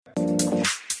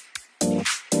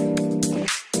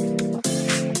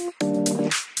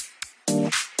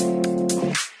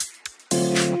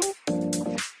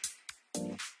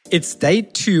It's day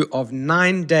 2 of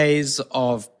 9 days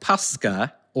of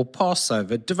Pascha or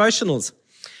Passover devotionals.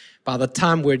 By the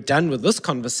time we're done with this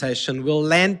conversation, we'll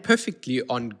land perfectly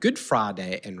on Good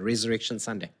Friday and Resurrection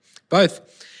Sunday. Both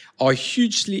are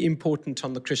hugely important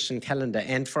on the Christian calendar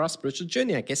and for our spiritual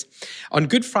journey, I guess. On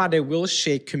Good Friday, we'll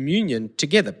share communion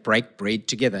together, break bread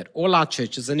together at all our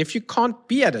churches. And if you can't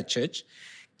be at a church,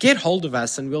 get hold of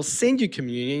us and we'll send you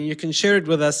communion. You can share it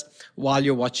with us while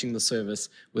you're watching the service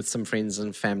with some friends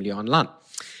and family online.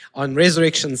 On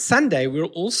Resurrection Sunday, we're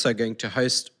also going to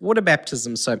host water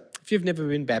baptism. So if you've never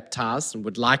been baptized and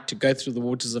would like to go through the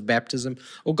waters of baptism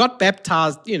or got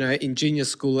baptized, in junior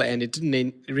school and it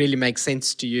didn't really make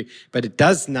sense to you, but it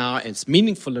does now, and it's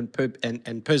meaningful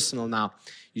and personal now,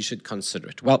 you should consider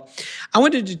it. Well, I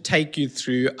wanted to take you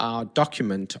through our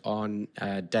document on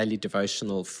daily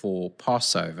devotional for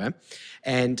Passover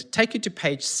and take you to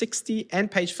page 60 and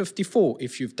page 54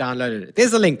 if you've downloaded it.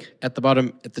 There's a link at the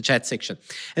bottom at the chat section.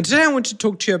 And today I want to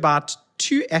talk to you about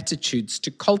 2 attitudes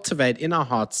to cultivate in our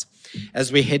hearts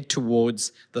as we head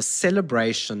towards the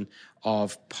celebration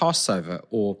of Passover,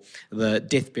 or the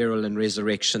death, burial, and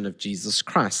resurrection of Jesus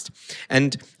Christ.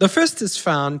 And the first is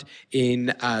found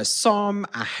in Psalm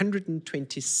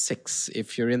 126.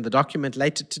 If you're in the document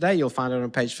later today, you'll find it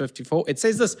on page 54. It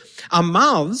says this: "Our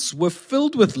mouths were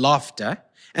filled with laughter,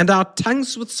 and our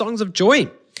tongues with songs of joy.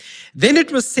 Then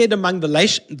it was said among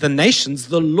the nations,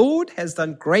 the Lord has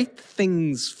done great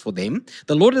things for them.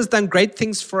 The Lord has done great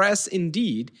things for us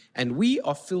indeed, and we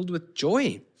are filled with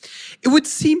joy." It would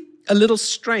seem a little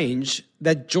strange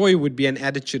that joy would be an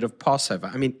attitude of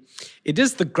Passover. I mean, it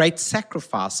is the great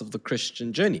sacrifice of the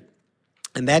Christian journey.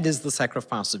 And that is the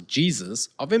sacrifice of Jesus,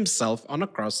 of himself on a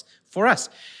cross for us.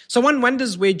 So one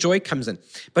wonders where joy comes in.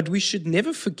 But we should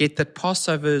never forget that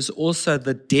Passover is also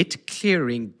the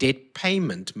debt-clearing,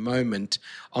 debt-payment moment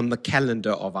on the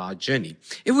calendar of our journey.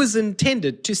 It was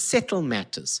intended to settle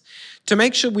matters, to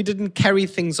make sure we didn't carry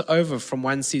things over from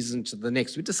one season to the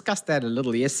next. We discussed that a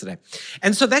little yesterday.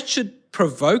 And so that should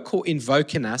provoke or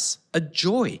invoke in us a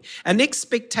joy, an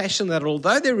expectation that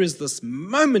although there is this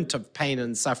moment of pain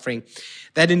and suffering,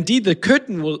 that indeed the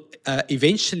curtain will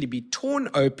eventually be torn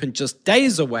open just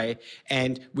days away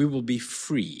and we will be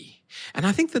free. And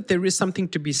I think that there is something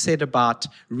to be said about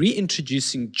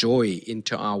reintroducing joy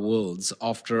into our worlds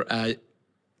after a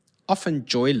often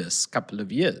joyless couple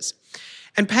of years.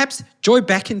 And perhaps joy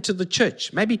back into the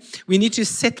church. Maybe we need to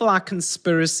settle our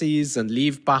conspiracies and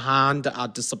leave behind our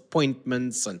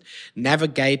disappointments and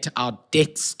navigate our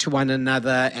debts to one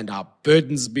another and our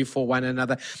burdens before one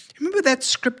another. Remember that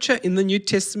scripture in the New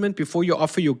Testament, before you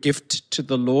offer your gift to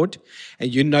the Lord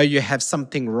and you know you have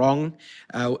something wrong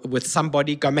with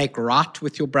somebody, go make right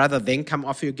with your brother, then come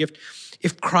offer your gift.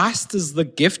 If Christ is the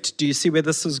gift, do you see where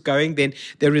this is going? Then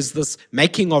there is this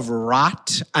making of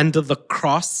right under the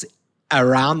cross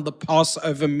around the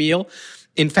Passover meal.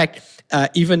 In fact,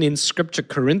 even in Scripture,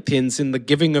 Corinthians, in the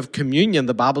giving of communion,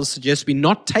 the Bible suggests we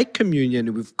not take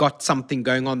communion. We've got something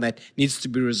going on that needs to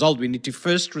be resolved. We need to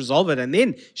first resolve it and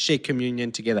then share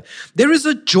communion together. There is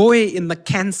a joy in the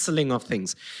canceling of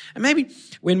things. And maybe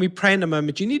when we pray in a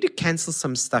moment, you need to cancel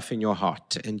some stuff in your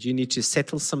heart and you need to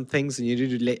settle some things and you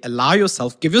need to allow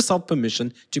yourself, give yourself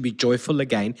permission to be joyful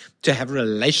again, to have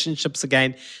relationships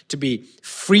again, to be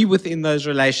free within those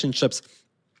relationships.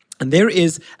 And there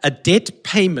is a debt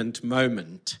payment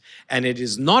moment, and it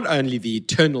is not only the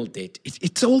eternal debt,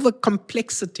 it's all the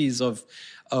complexities of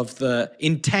the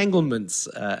entanglements,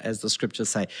 as the scriptures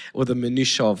say, or the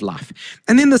minutiae of life.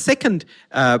 And then the second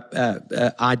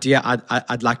idea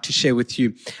I'd like to share with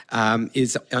you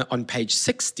is on page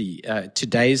 60,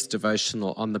 today's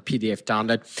devotional on the PDF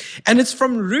download. And it's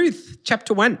from Ruth,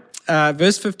 chapter 1.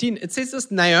 Verse 15, it says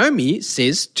this: Naomi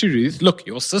says to Ruth, "Look,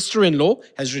 your sister-in-law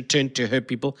has returned to her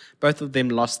people. Both of them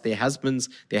lost their husbands.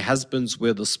 Their husbands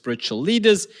were the spiritual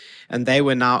leaders, and they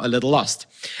were now a little lost."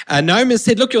 Naomi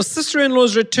said, "Look, your sister-in-law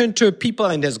has returned to her people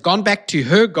and has gone back to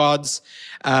her gods.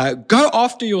 Go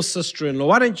after your sister-in-law.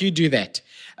 Why don't you do that?"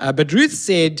 But Ruth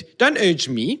said, "Don't urge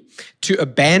me to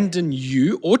abandon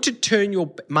you or to turn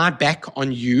my back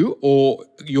on you or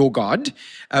your God.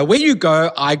 Where you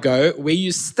go, I go. Where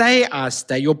you stay, I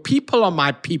stay. Your people are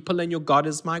my people and your God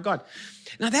is my God."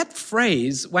 Now that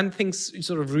phrase, one thinks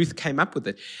sort of Ruth came up with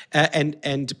it,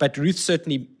 but Ruth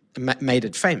certainly made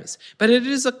it famous. But it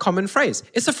is a common phrase.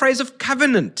 It's a phrase of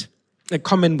covenant,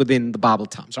 common within the Bible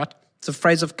times, right? It's a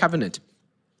phrase of covenant.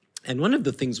 And one of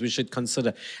the things we should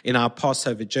consider in our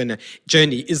Passover journey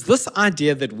is this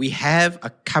idea that we have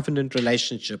a covenant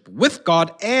relationship with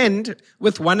God and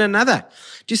with one another.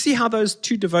 Do you see how those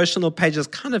two devotional pages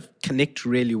kind of connect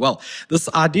really well? This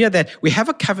idea that we have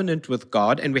a covenant with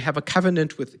God and we have a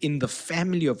covenant within the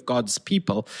family of God's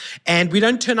people, and we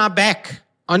don't turn our back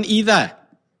on either.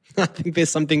 I think there's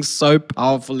something so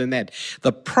powerful in that.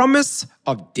 The promise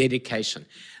of dedication.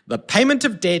 The payment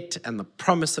of debt and the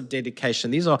promise of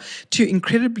dedication. These are two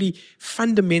incredibly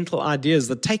fundamental ideas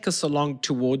that take us along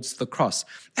towards the cross.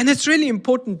 And it's really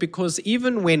important because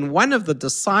even when one of the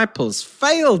disciples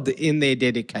failed in their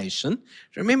dedication,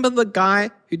 remember the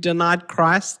guy who denied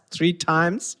Christ 3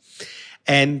 times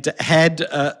and had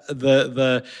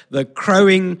the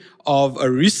crowing of a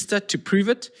rooster to prove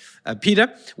it?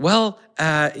 Peter, well,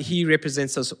 he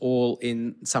represents us all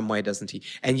in some way, doesn't he?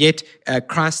 And yet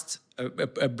Christ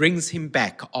brings him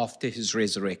back after his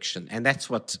resurrection. And that's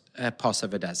what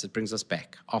Passover does. It brings us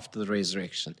back after the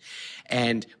resurrection.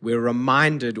 And we're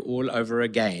reminded all over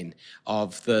again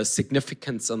of the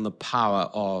significance and the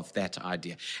power of that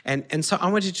idea. And so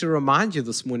I wanted to remind you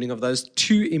this morning of those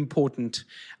two important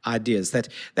ideas,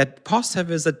 that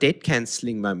Passover is a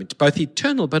debt-canceling moment, both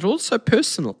eternal but also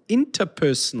personal,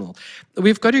 interpersonal.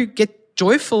 We've got to get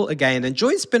joyful again, and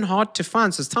joy's been hard to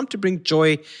find, so it's time to bring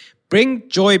joy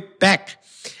back.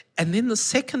 And then the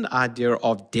second idea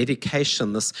of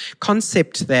dedication, this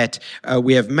concept that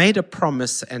we have made a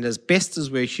promise, and as best as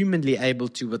we're humanly able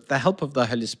to, with the help of the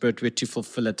Holy Spirit, we're to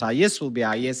fulfill it. Our yes will be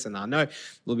our yes, and our no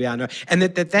will be our no. And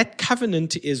that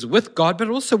covenant is with God, but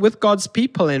also with God's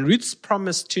people. And Ruth's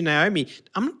promise to Naomi,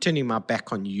 I'm not turning my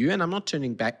back on you, and I'm not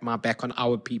turning my back on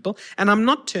our people, and I'm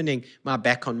not turning my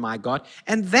back on my God.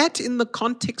 And that in the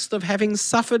context of having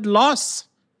suffered loss.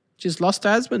 She's lost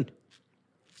her husband.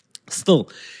 Still,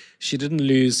 she didn't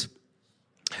lose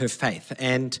her faith.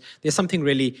 And there's something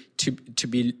really to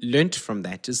be learnt from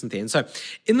that, isn't there? And so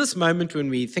in this moment when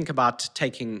we think about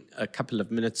taking a couple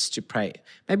of minutes to pray,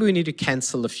 maybe we need to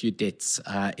cancel a few debts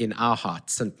in our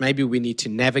hearts, and maybe we need to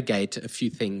navigate a few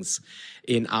things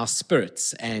in our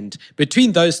spirits. And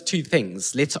between those two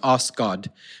things, let's ask God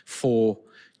for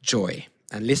joy.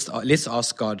 And let's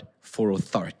ask God for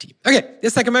authority. Okay,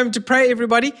 let's take a moment to pray,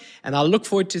 everybody, and I'll look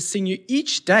forward to seeing you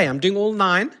each day. I'm doing all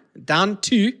 9, down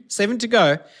 2, 7 to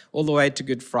go, all the way to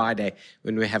Good Friday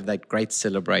when we have that great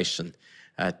celebration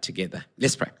together.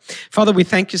 Let's pray. Father, we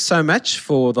thank you so much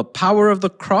for the power of the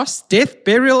cross, death,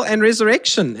 burial, and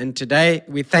resurrection. And today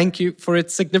we thank you for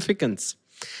its significance.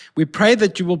 We pray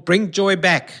that you will bring joy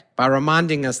back by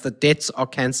reminding us that debts are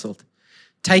canceled.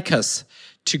 Take us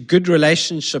to good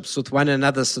relationships with one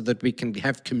another so that we can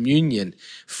have communion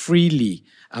freely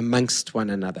amongst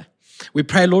one another. We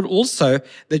pray, Lord, also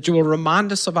that you will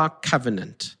remind us of our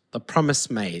covenant, the promise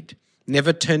made,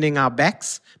 never turning our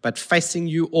backs, but facing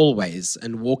you always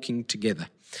and walking together.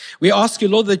 We ask you,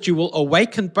 Lord, that you will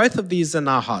awaken both of these in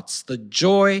our hearts, the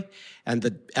joy and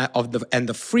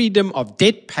the freedom of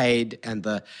debt paid and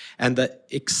the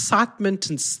excitement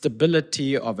and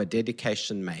stability of a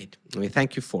dedication made. And we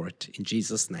thank you for it in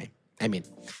Jesus' name. Amen.